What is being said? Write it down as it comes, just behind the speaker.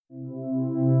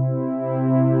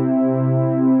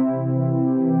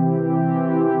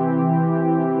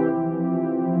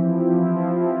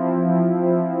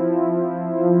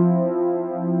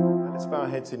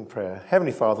heads in prayer.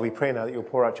 Heavenly Father, we pray now that you'll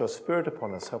pour out your Spirit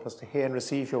upon us. Help us to hear and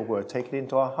receive your word. Take it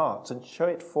into our hearts and show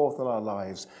it forth in our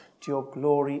lives to your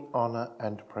glory, honour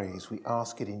and praise. We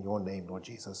ask it in your name, Lord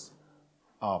Jesus.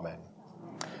 Amen.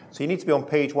 So you need to be on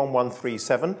page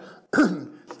 1137. A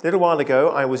little while ago,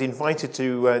 I was invited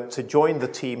to join the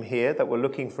team here that were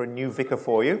looking for a new vicar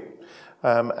for you.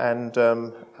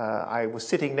 I was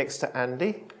sitting next to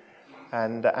Andy.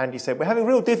 And Andy said, we're having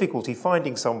real difficulty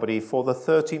finding somebody for the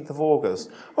 13th of August.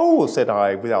 Oh, said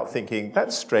I, without thinking,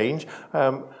 that's strange.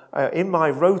 In my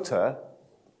rota,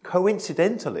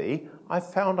 coincidentally, I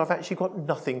found I've actually got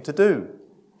nothing to do.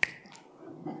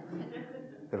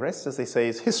 The rest, as they say,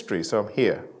 is history, so I'm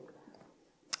here.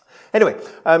 Anyway,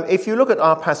 if you look at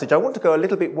our passage, I want to go a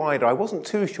little bit wider. I wasn't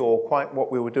too sure quite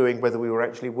what we were doing, whether we were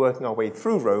actually working our way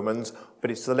through Romans, but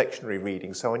it's the lectionary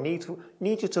reading, so I need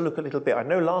you to look a little bit. I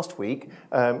know last week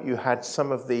you had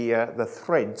some of the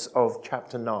threads of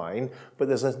chapter 9, but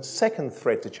there's a second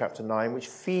thread to chapter 9 which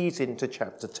feeds into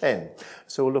chapter 10.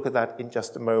 So we'll look at that in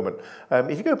just a moment.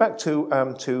 If you go back to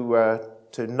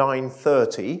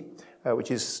 9:30,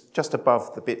 which is just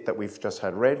above the bit that we've just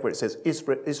had read, where it says,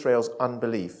 Israel's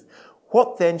unbelief.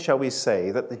 What then shall we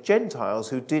say? That the Gentiles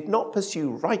who did not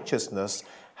pursue righteousness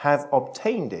have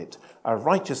obtained it. A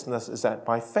righteousness is that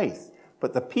by faith.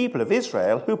 But the people of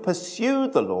Israel who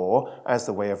pursued the law as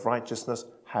the way of righteousness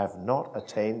have not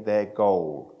attained their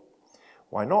goal.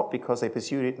 Why not? Because they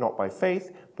pursued it not by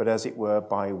faith, but as it were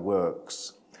by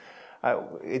works.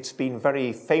 It's been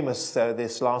very famous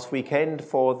this last weekend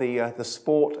for the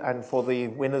sport and for the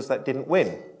winners that didn't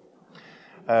win.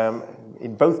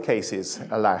 In both cases,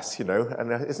 alas,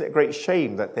 and isn't it a great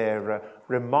shame that their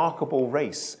remarkable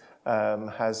race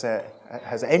has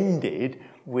ended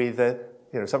with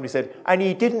somebody said, and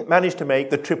he didn't manage to make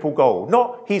the triple gold.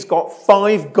 Not he's got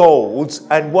 5 golds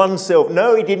and 1 silver.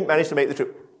 No, he didn't manage to make the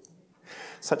triple.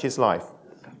 Such is life.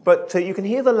 But you can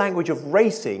hear the language of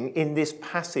racing in this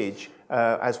passage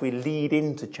as we lead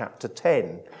into chapter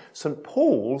 10. St.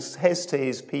 Paul says to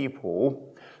his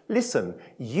people, listen,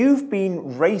 you've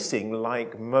been racing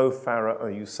like Mo Farah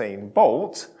or Usain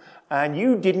Bolt, and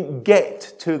you didn't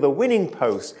get to the winning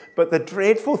post. But the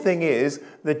dreadful thing is,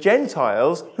 the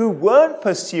Gentiles who weren't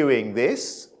pursuing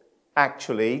this,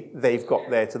 actually, they've got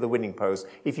there to the winning post.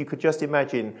 If you could just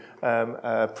imagine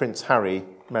Prince Harry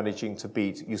managing to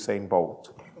beat Usain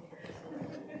Bolt.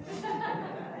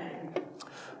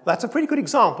 That's a pretty good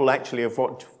example, actually, of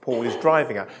what Paul is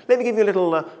driving at. Let me give you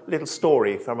a little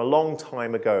story from a long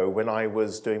time ago when I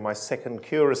was doing my second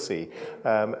curacy,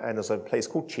 and there's a place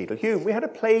called Cheadle Hulme. We had a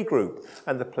play group,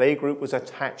 and the play group was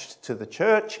attached to the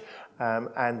church,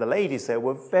 and the ladies there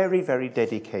were very, very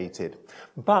dedicated.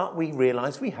 But we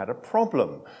realised we had a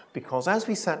problem, because as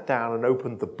we sat down and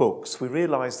opened the books, we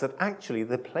realised that actually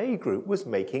the play group was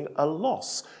making a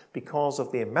loss because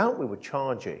of the amount we were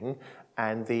charging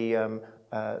and the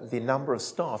number of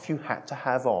staff you had to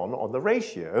have on the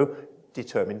ratio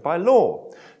determined by law.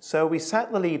 So we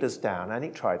sat the leaders down and he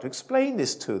tried to explain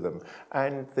this to them.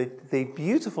 And the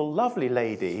beautiful, lovely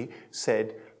lady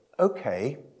said,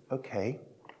 okay,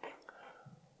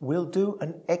 we'll do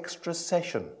an extra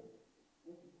session.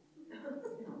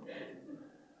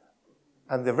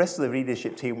 And the rest of the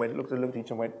leadership team looked at each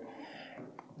other and went,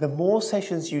 the more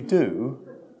sessions you do,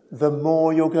 the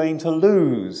more you're going to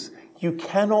lose. You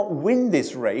cannot win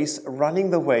this race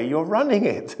running the way you're running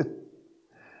it.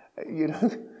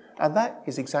 And that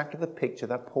is exactly the picture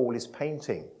that Paul is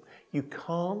painting. You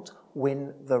can't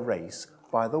win the race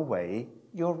by the way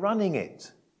you're running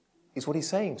it, is what he's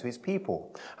saying to his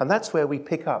people. And that's where we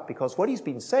pick up, because what he's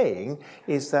been saying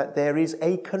is that there is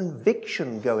a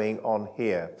conviction going on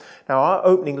here. Now, our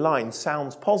opening line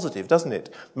sounds positive, doesn't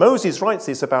it? Moses writes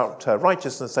this about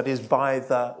righteousness that is by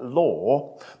the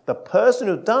law. The person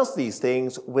who does these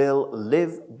things will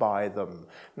live by them.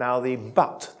 Now, the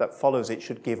but that follows it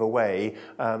should give away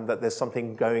that there's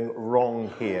something going wrong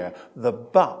here. The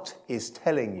but is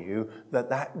telling you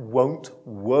that won't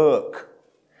work.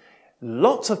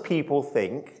 Lots of people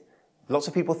think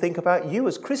about you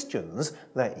as Christians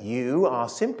that you are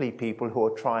simply people who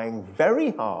are trying very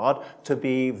hard to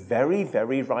be very,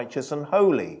 very righteous and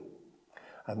holy.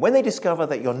 And when they discover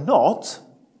that you're not,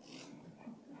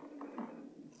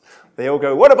 they all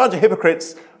go, what a bunch of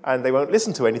hypocrites, and they won't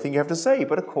listen to anything you have to say.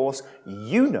 But of course,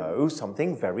 you know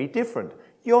something very different.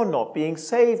 You're not being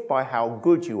saved by how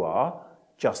good you are,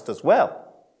 just as well.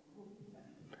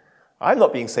 I'm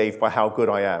not being saved by how good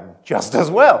I am, just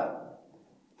as well.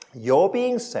 You're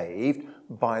being saved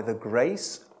by the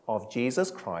grace of Jesus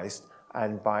Christ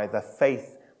and by the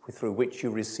faith through which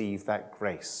you receive that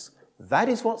grace. That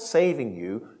is what's saving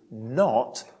you,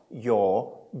 not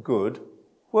your good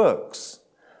works.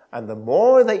 And the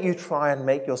more that you try and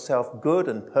make yourself good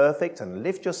and perfect and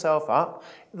lift yourself up,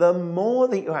 the more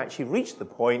that you actually reach the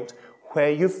point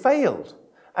where you've failed.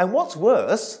 And what's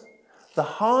worse, the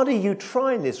harder you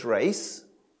try in this race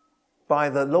by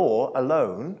the law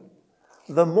alone,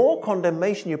 the more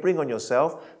condemnation you bring on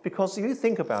yourself, because if you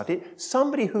think about it,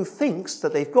 somebody who thinks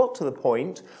that they've got to the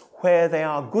point where they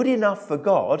are good enough for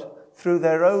God through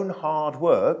their own hard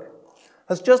work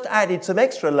has just added some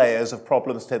extra layers of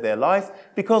problems to their life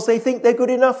because they think they're good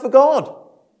enough for God.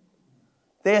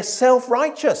 They're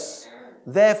self-righteous.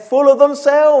 They're full of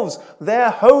themselves. They're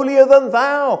holier than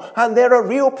thou. And they're a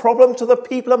real problem to the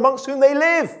people amongst whom they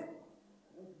live.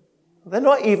 They're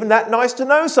not even that nice to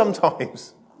know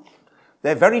sometimes.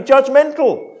 They're very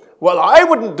judgmental. Well, I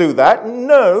wouldn't do that.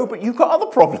 No, but you've got other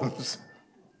problems.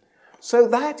 So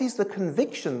that is the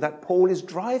conviction that Paul is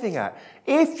driving at.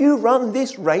 If you run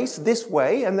this race this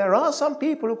way, and there are some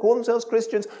people who call themselves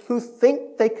Christians who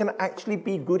think they can actually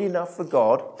be good enough for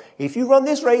God, if you run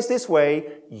this race this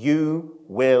way, you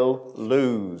will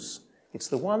lose. It's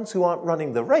the ones who aren't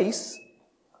running the race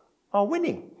are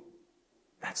winning.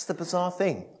 That's the bizarre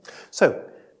thing. So,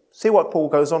 see what Paul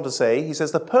goes on to say. He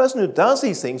says, the person who does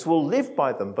these things will live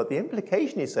by them, but the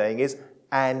implication he's saying is,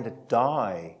 and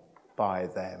die by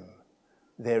them.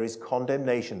 There is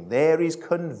condemnation. There is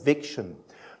conviction.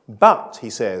 But,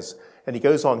 he says, and he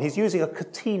goes on, he's using a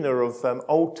catena of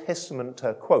Old Testament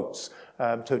quotes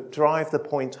to drive the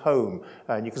point home.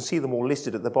 And you can see them all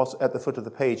listed at the foot of the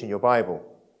page in your Bible.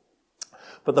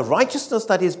 But the righteousness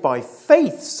that is by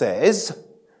faith says,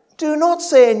 do not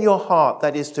say in your heart,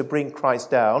 that is to bring Christ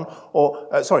down,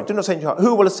 do not say in your heart,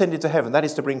 who will ascend into heaven, that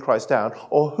is to bring Christ down,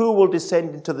 or who will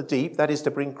descend into the deep, that is to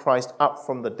bring Christ up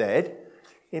from the dead.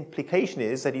 Implication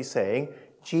is that he's saying,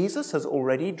 Jesus has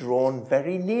already drawn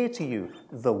very near to you.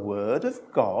 The word of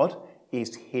God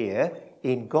is here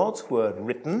in God's word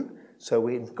written. So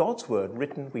in God's word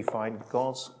written, we find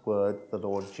God's word, the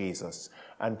Lord Jesus.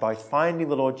 And by finding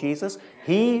the Lord Jesus,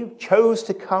 he chose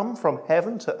to come from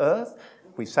heaven to earth.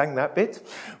 We sang that bit.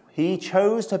 He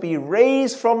chose to be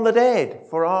raised from the dead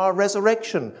for our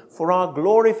resurrection, for our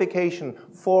glorification,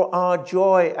 for our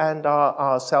joy and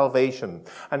our salvation.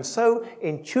 And so,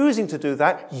 in choosing to do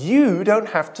that, you don't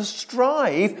have to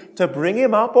strive to bring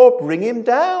him up or bring him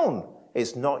down.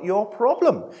 It's not your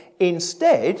problem.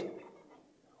 Instead,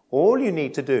 all you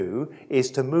need to do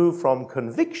is to move from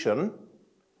conviction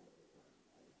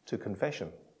to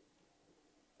confession.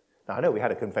 Now, I know we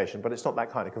had a confession, but it's not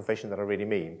that kind of confession that I really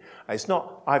mean. It's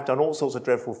not, I've done all sorts of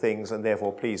dreadful things and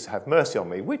therefore please have mercy on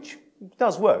me, which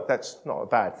does work. That's not a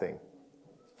bad thing.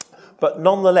 But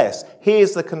nonetheless,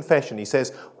 here's the confession. He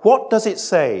says, what does it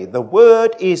say? The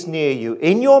word is near you,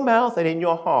 in your mouth and in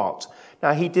your heart.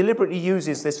 Now, he deliberately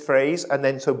uses this phrase and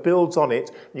then so builds on it.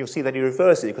 And you'll see that he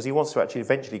reverses it because he wants to actually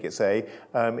eventually say,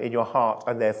 in your heart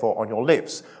and therefore on your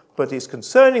lips. But it's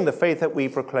concerning the faith that we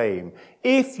proclaim.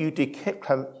 If you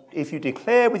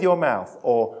declare with your mouth,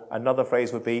 or another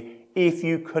phrase would be, if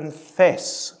you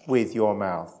confess with your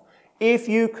mouth. If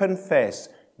you confess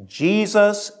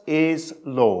Jesus is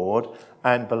Lord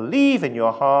and believe in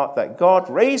your heart that God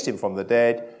raised him from the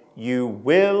dead, you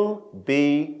will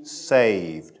be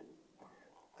saved.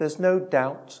 There's no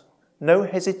doubt, no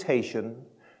hesitation,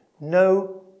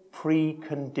 no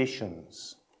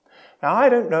preconditions. Now, I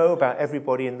don't know about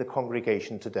everybody in the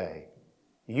congregation today.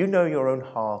 You know your own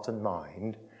heart and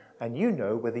mind, and you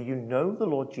know whether you know the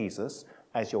Lord Jesus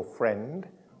as your friend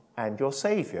and your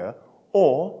Saviour,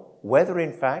 or whether,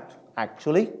 in fact,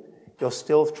 actually, you're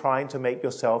still trying to make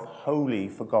yourself holy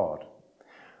for God.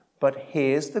 But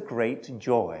here's the great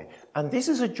joy, and this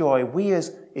is a joy we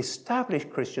as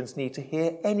established Christians need to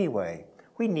hear anyway.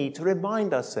 We need to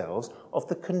remind ourselves of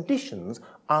the conditions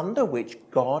under which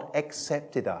God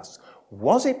accepted us.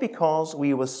 Was it because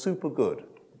we were super good?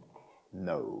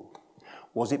 No.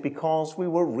 Was it because we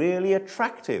were really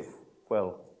attractive?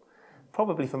 Well,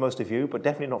 probably for most of you, but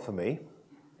definitely not for me.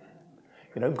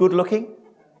 You know, good looking?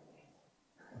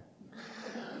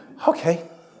 Okay.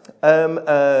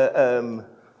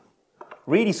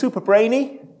 Really super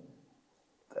brainy?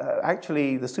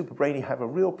 Actually, the super brainy have a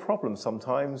real problem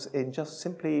sometimes in just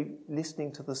simply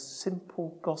listening to the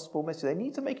simple gospel message. They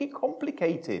need to make it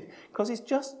complicated because it's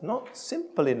just not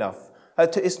simple enough.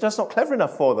 It's just not clever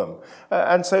enough for them.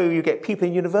 And so you get people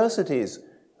in universities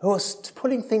who are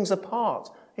pulling things apart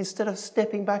instead of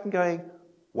stepping back and going,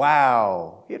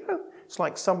 wow. You know, it's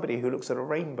like somebody who looks at a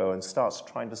rainbow and starts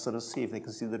trying to sort of see if they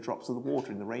can see the drops of the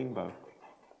water in the rainbow.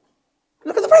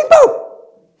 Look at the rainbow!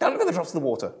 Don't look at the drops of the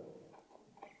water.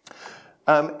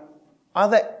 Are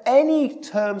there any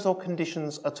terms or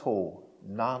conditions at all?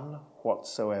 None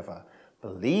whatsoever.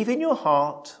 believe in your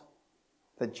heart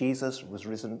that Jesus was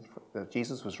raised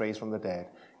from the dead,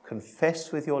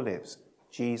 confess with your lips,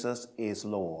 Jesus is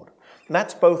Lord. And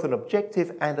that's both an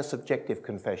objective and a subjective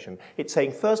confession. It's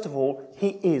saying, first of all,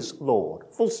 he is Lord.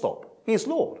 Full stop. He is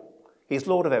Lord. He's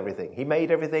Lord of everything. He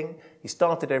made everything. He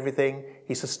started everything.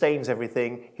 He sustains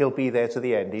everything. He'll be there to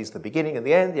the end. He's the beginning and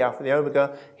the end, the Alpha and the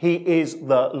Omega. He is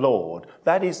the Lord.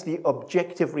 That is the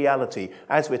objective reality.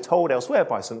 As we're told elsewhere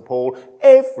by St. Paul,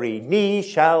 every knee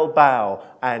shall bow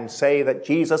and say that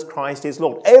Jesus Christ is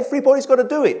Lord. Everybody's got to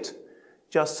do it.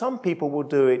 Just some people will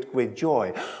do it with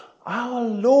joy. Our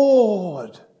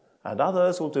Lord. And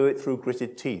others will do it through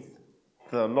gritted teeth.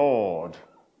 The Lord.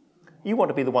 You want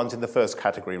to be the ones in the first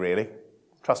category, really.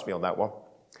 Trust me on that one.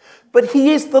 But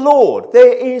he is the Lord.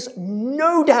 There is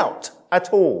no doubt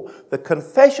at all. The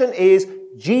confession is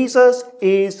Jesus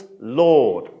is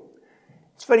Lord.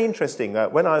 It's very interesting.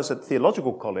 When I was at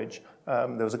theological college, there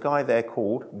was a guy there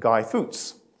called Guy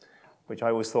Fawkes, which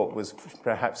I always thought was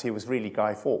perhaps he was really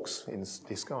Guy Fawkes in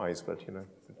disguise, but you know.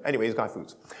 Anyway, he's Guy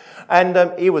Fawkes. And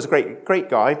he was a great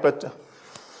guy, but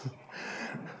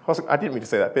I didn't mean to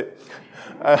say that bit.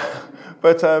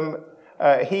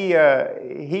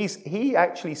 He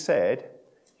actually said,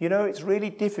 you know, it's really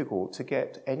difficult to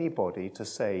get anybody to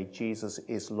say Jesus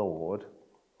is Lord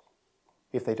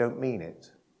if they don't mean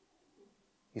it.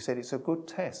 He said it's a good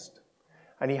test.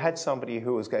 And he had somebody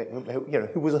who was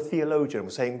a theologian,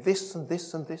 was saying this and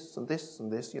this and this and this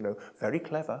and this, you know, very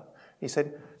clever. He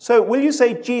said, so will you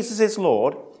say Jesus is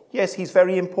Lord? Yes, he's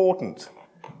very important.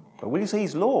 But will you say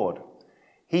he's Lord?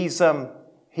 He's a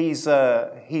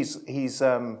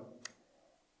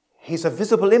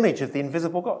visible image of the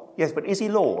invisible God. Yes, but is he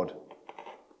Lord?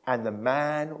 And the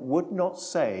man would not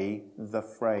say the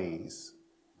phrase.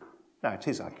 Now, it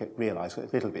is, I realise, a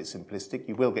little bit simplistic.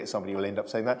 You will get somebody who will end up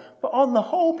saying that. But on the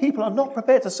whole, people are not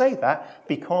prepared to say that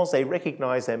because they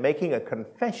recognise they're making a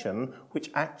confession which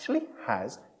actually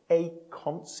has a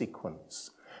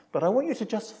consequence. But I want you to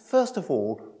just, first of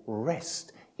all,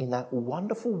 rest in that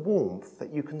wonderful warmth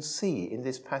that you can see in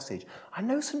this passage. I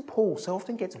know St. Paul so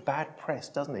often gets bad press,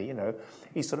 doesn't he? You know,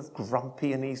 he's sort of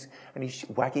grumpy and he's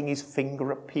wagging his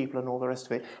finger at people and all the rest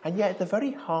of it. And yet at the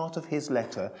very heart of his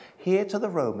letter, here to the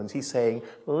Romans, he's saying,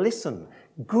 listen,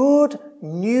 good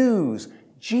news.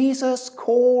 Jesus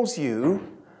calls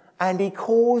you, and he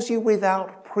calls you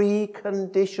without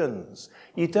preconditions.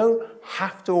 You don't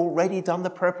have to already done the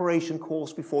preparation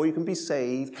course before you can be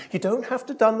saved. You don't have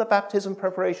to done the baptism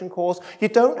preparation course. You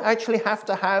don't actually have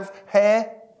to have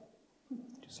hair.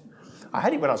 I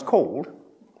had it when I was called.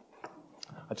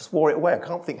 I just wore it away. I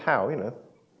can't think how, you know.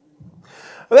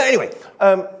 But anyway,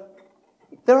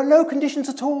 there are no conditions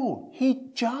at all.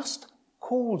 He just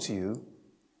calls you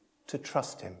to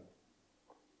trust him.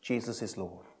 Jesus is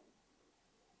Lord.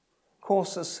 Of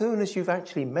course, as soon as you've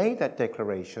actually made that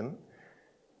declaration,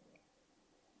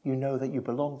 you know that you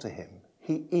belong to him.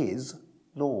 He is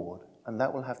Lord, and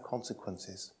that will have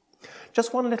consequences.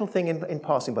 Just one little thing in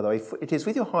passing, by the way. It is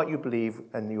with your heart you believe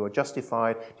and you are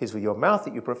justified. It is with your mouth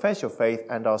that you profess your faith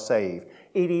and are saved.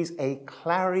 It is a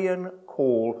clarion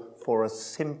call for a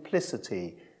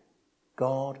simplicity.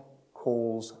 God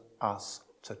calls us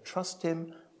to trust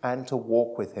him and to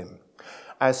walk with him.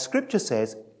 As Scripture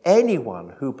says,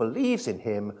 anyone who believes in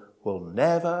him will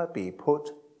never be put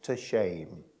to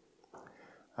shame.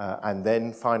 And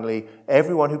then finally,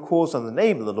 everyone who calls on the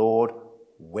name of the Lord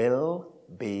will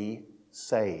be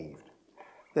saved.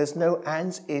 There's no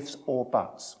ands, ifs, or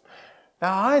buts.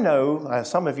 Now, I know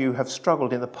some of you have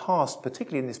struggled in the past,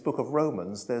 particularly in this book of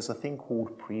Romans. There's a thing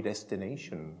called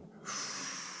predestination.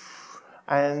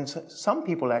 And some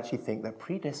people actually think that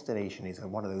predestination is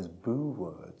one of those boo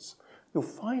words. You'll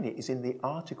find it is in the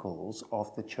Articles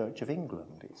of the Church of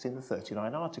England. It's in the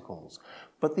 39 Articles.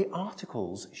 But the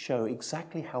Articles show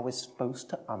exactly how we're supposed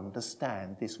to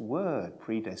understand this word,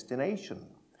 predestination.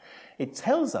 It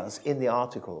tells us in the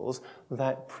Articles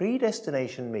that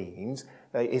predestination means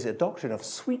is a doctrine of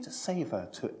sweet savour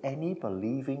to any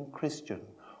believing Christian.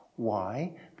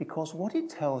 Why? Because what it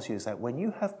tells you is that when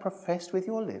you have professed with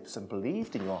your lips and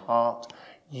believed in your heart,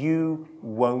 you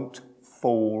won't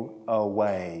fall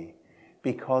away.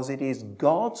 Because it is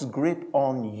God's grip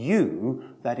on you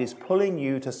that is pulling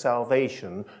you to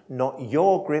salvation, not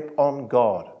your grip on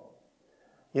God.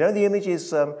 You know, the image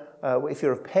is if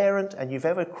you're a parent and you've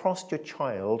ever crossed your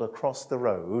child across the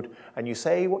road and you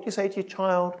say, what do you say to your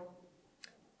child?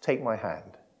 Take my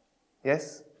hand.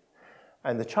 Yes?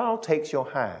 And the child takes your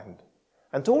hand.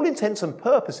 And to all intents and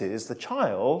purposes, the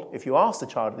child, if you ask the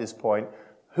child at this point,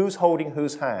 who's holding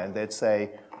whose hand? They'd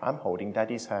say, I'm holding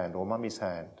daddy's hand or mummy's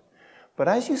hand. But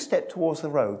as you step towards the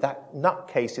road, that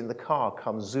nutcase in the car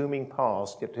comes zooming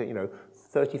past,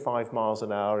 35 miles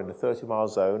an hour in a 30-mile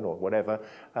zone or whatever,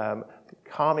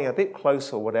 coming a bit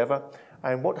closer or whatever.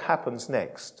 And what happens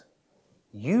next?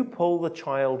 You pull the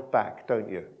child back, don't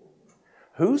you?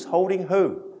 Who's holding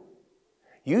who?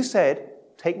 You said,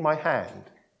 take my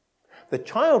hand. The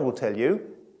child will tell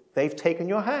you, they've taken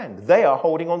your hand. They are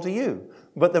holding on to you.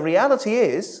 But the reality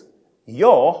is,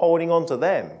 you're holding on to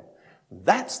them.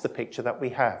 That's the picture that we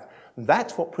have.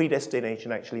 That's what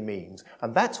predestination actually means.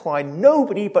 And that's why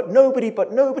nobody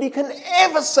can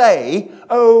ever say,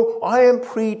 oh, I am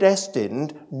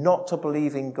predestined not to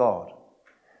believe in God.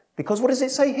 Because what does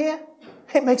it say here?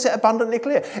 It makes it abundantly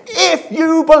clear. If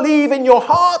you believe in your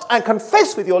heart and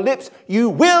confess with your lips, you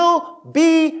will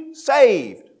be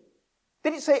saved.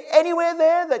 Did it say anywhere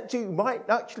there that you might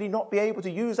actually not be able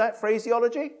to use that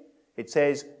phraseology? It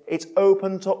says it's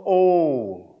open to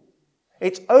all.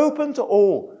 It's open to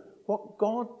all. What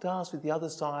God does with the other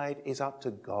side is up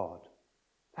to God.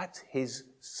 That's his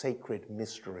sacred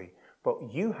mystery.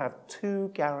 But you have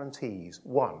two guarantees.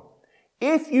 One,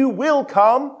 if you will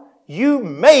come, you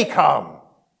may come.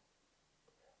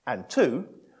 And two,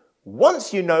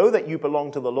 once you know that you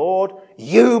belong to the Lord,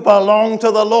 you belong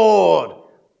to the Lord.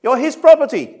 You're his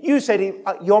property. You said,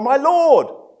 you're my Lord.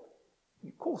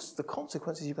 Of course, the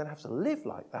consequence is you're going to have to live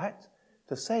like that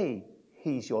to say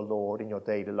he's your Lord in your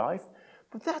daily life.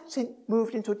 But that's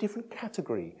moved into a different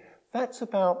category. That's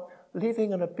about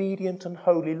living an obedient and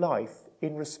holy life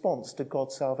in response to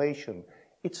God's salvation.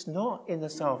 It's not in the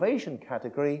salvation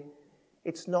category.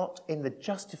 It's not in the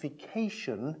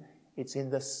justification. It's in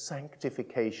the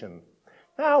sanctification.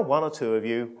 Now, one or two of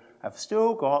you have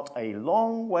still got a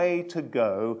long way to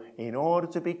go in order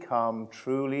to become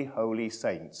truly holy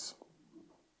saints.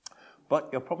 But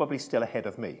you're probably still ahead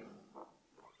of me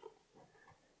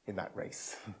in that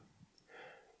race.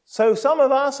 So some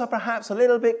of us are perhaps a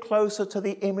little bit closer to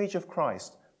the image of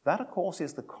Christ. That, of course,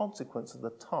 is the consequence of the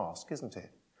task, isn't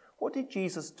it? What did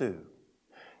Jesus do?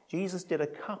 Jesus did a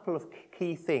couple of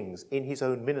key things in his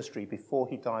own ministry before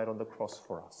he died on the cross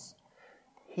for us.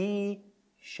 He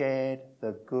shared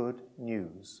the good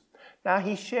news. Now,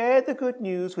 he shared the good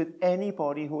news with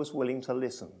anybody who was willing to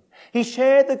listen. He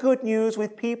shared the good news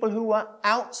with people who were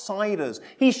outsiders.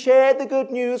 He shared the good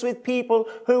news with people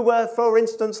who were, for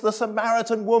instance, the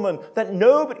Samaritan woman, that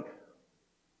nobody...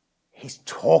 He's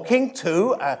talking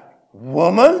to a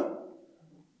woman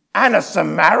and a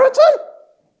Samaritan?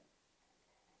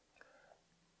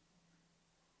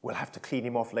 We'll have to clean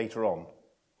him off later on.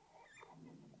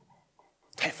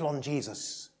 Teflon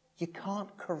Jesus. You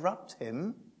can't corrupt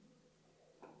him.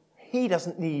 He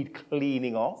doesn't need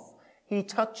cleaning off. He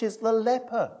touches the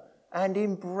leper and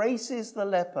embraces the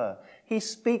leper. He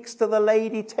speaks to the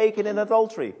lady taken in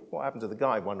adultery. What happened to the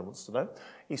guy, one wants to know.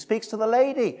 He speaks to the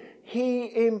lady.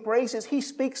 He embraces. He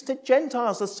speaks to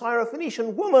Gentiles, the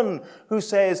Syrophoenician woman who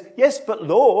says, yes, but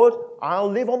Lord,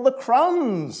 I'll live on the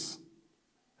crumbs.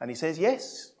 And he says,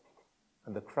 yes.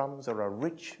 And the crumbs are a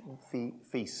rich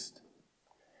feast.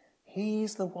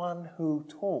 He's the one who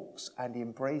talks and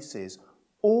embraces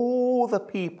all the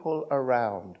people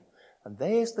around. And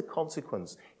there's the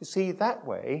consequence. You see, that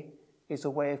way is a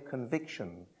way of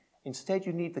conviction. Instead,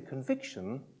 you need the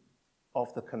conviction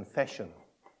of the confession.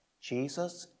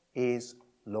 Jesus is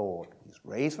Lord. He's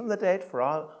raised from the dead for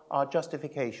our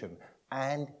justification.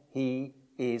 And he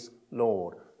is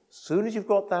Lord. As soon as you've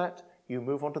got that, you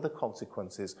move on to the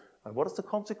consequences. And what is the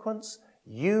consequence?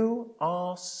 You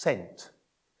are sent.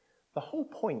 The whole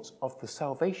point of the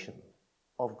salvation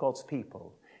of God's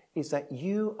people is that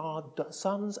you are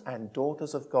sons and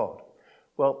daughters of God.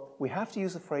 Well, we have to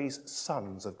use the phrase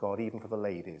sons of God even for the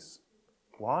ladies.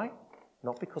 Why?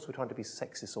 Not because we're trying to be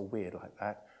sexist or weird like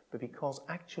that, but because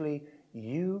actually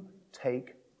you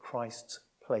take Christ's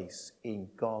place in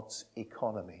God's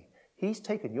economy. He's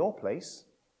taken your place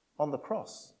on the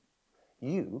cross.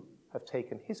 You have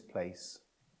taken his place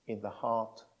in the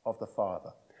heart of the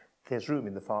Father. There's room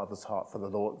in the Father's heart for the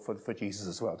Lord, for Jesus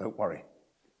as well, don't worry.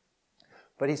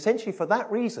 But essentially for that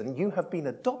reason, you have been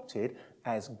adopted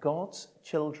as God's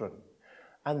children.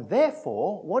 And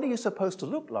therefore, what are you supposed to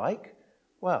look like?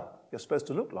 Well, you're supposed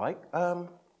to look like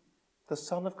the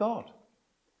Son of God.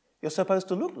 You're supposed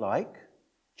to look like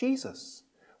Jesus.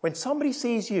 When somebody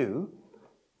sees you,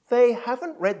 they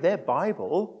haven't read their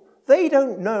Bible. They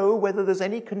don't know whether there's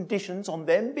any conditions on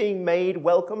them being made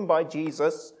welcome by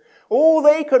Jesus. All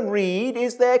they can read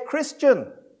is they're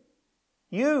Christian.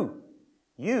 You,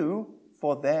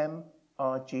 for them,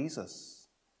 are Jesus.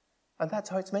 And that's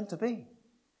how it's meant to be.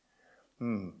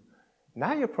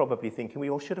 Now you're probably thinking we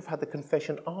all should have had the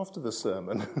confession after the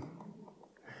sermon.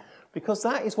 Because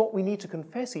that is what we need to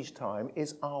confess each time,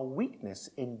 is our weakness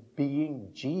in being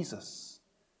Jesus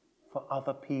for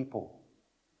other people.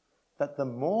 That the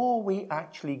more we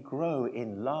actually grow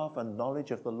in love and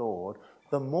knowledge of the Lord,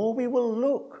 the more we will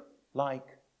look like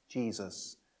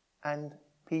Jesus, and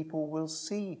people will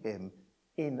see him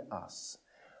in us.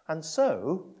 And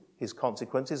so, his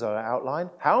consequences are outlined.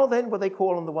 How then will they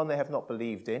call on the one they have not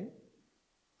believed in?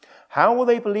 How will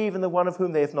they believe in the one of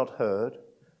whom they have not heard?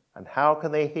 And how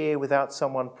can they hear without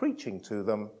someone preaching to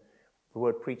them? The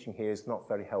word preaching here is not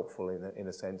very helpful in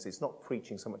a sense. It's not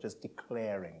preaching so much as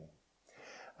declaring.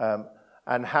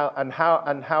 And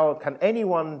how can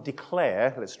anyone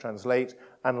declare, let's translate,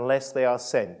 unless they are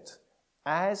sent?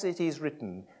 As it is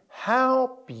written,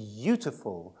 how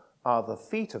beautiful are the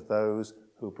feet of those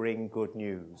who bring good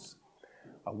news.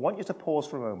 I want you to pause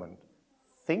for a moment.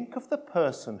 Think of the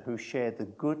person who shared the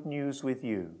good news with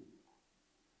you.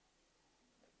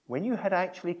 When you had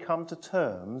actually come to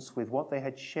terms with what they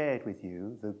had shared with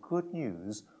you, the good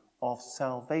news of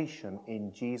salvation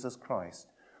in Jesus Christ,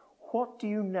 what do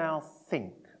you now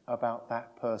think about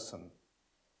that person?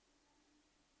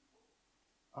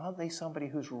 Aren't they somebody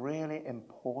who's really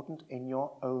important in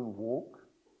your own walk?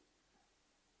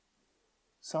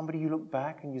 Somebody you look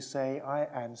back and you say, I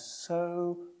am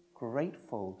so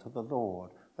grateful to the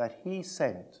Lord that he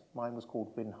sent, mine was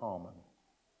called Win Harmon,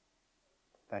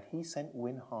 that he sent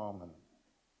Win Harmon,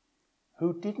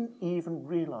 who didn't even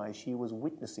realize she was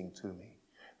witnessing to me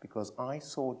because I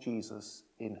saw Jesus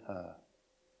in her.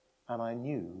 And I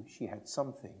knew she had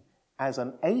something. As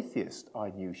an atheist,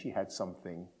 I knew she had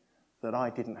something that I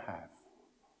didn't have.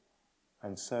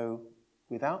 And so,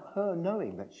 without her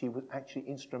knowing that she was actually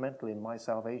instrumental in my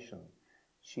salvation,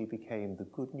 she became the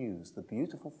good news, the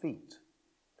beautiful feet.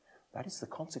 That is the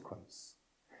consequence.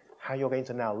 How you're going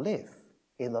to now live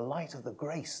in the light of the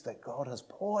grace that God has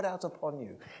poured out upon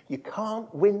you. You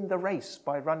can't win the race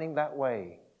by running that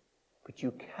way, but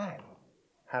you can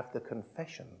have the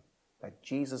confession that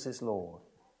Jesus is Lord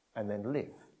and then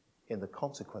live in the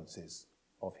consequences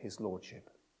of his lordship.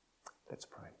 Let's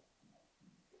pray.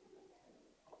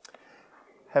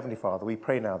 Heavenly Father, we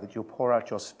pray now that you'll pour out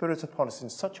your Spirit upon us in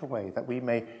such a way that we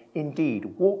may indeed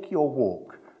walk your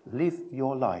walk, live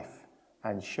your life,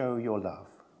 and show your love.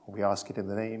 We ask it in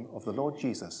the name of the Lord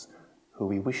Jesus, who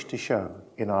we wish to show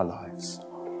in our lives.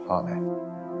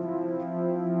 Amen.